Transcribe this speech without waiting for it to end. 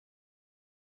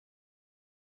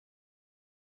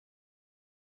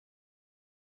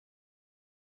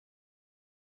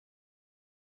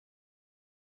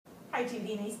Hi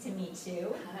Judy, nice to meet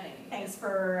you. Hi. Thanks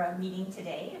for meeting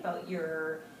today about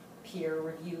your peer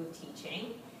review of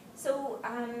teaching. So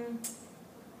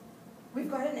we've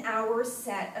got an hour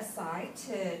set aside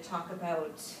to talk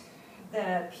about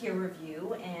the peer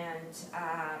review, and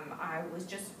I was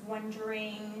just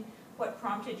wondering what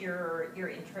prompted your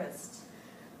interest.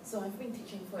 So I've been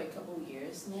teaching for a couple of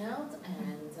years now,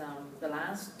 and the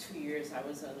last 2 years I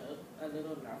was a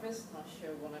little nervous, not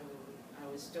sure what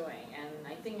I was doing, and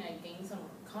I think I gained some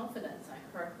confidence. I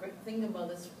heard great thing about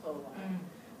this program,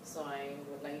 so I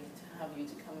would like to have you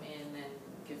to come in and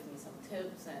give me some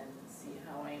tips and see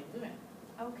how I am doing.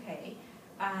 Okay.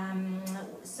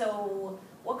 So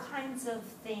what kinds of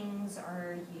things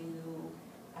are you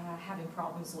having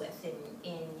problems with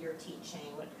in your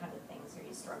teaching? What kind of things are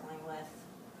you struggling with?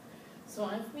 So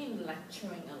I've been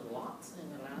lecturing a lot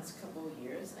in the last couple of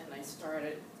years, and I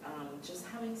started just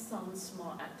having some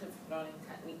small active learning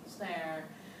techniques there,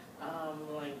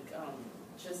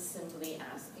 just simply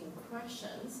asking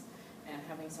questions and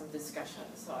having some discussion.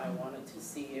 So I wanted to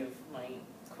see if my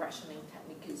questioning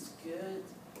technique is good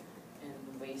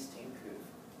and ways to improve.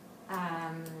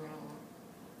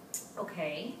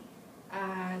 Okay.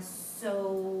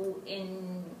 So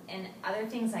in other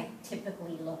things I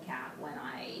typically look at when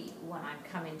I'm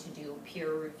coming to do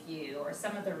peer review, or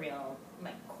some of the real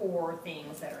core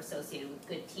things that are associated with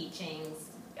good teachings,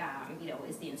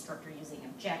 is the instructor using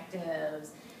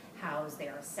objectives, how's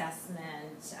their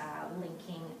assessment,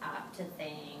 linking up to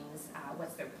things,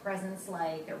 what's their presence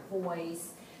like, their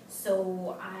voice.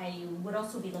 So I would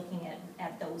also be looking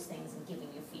at those things and giving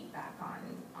you feedback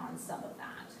on some of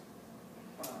that.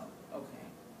 Okay.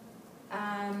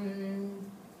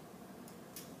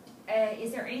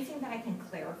 Is there anything that I can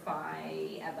clarify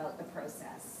about the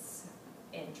process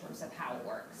in terms of how it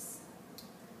works?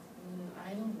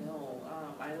 I don't know.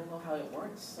 I don't know how it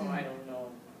works, so I don't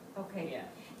know. Okay. Yeah.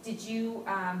 Did you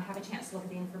have a chance to look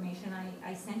at the information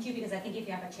I sent you? Because I think if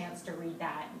you have a chance to read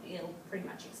that, it'll pretty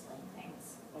much explain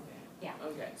things. Okay. Yeah.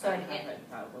 Okay. So I'd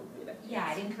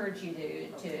I'd encourage you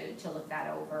to look that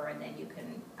over, and then you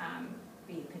can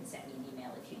send me an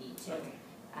email if you need to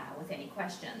with any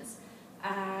questions.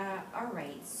 All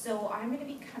right. So I'm going to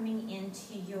be coming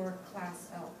into your class.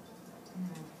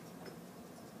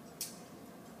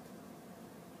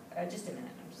 Just a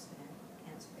minute. I'm just going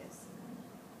to answer this.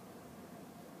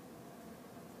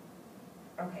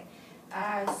 Okay.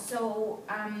 So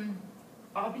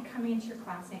I'll be coming into your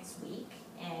class next week,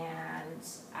 and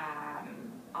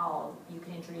you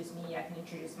can introduce me. I can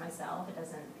introduce myself. It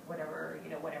doesn't whatever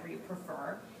you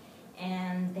prefer.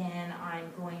 And then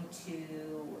I'm going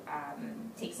to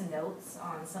take some notes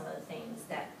on some of the things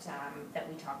that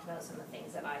we talked about, some of the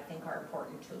things that I think are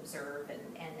important to observe, and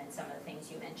then some of the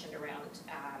things you mentioned around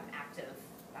active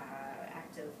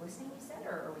listening, you said,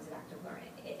 or was it active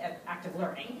learning? Active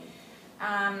learning.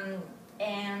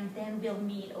 And then we'll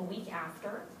meet a week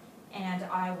after, and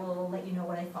I will let you know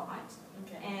what I thought.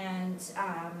 Okay. And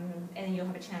then you'll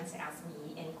have a chance to ask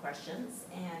me any questions,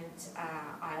 and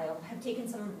I'll have taken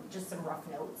some rough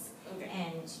notes, Okay.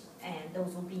 and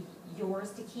those will be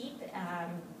yours to keep.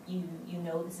 You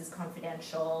know this is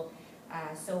confidential,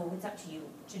 so it's up to you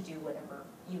to do whatever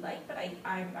you like, but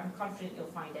I'm confident you'll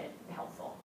find it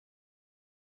helpful.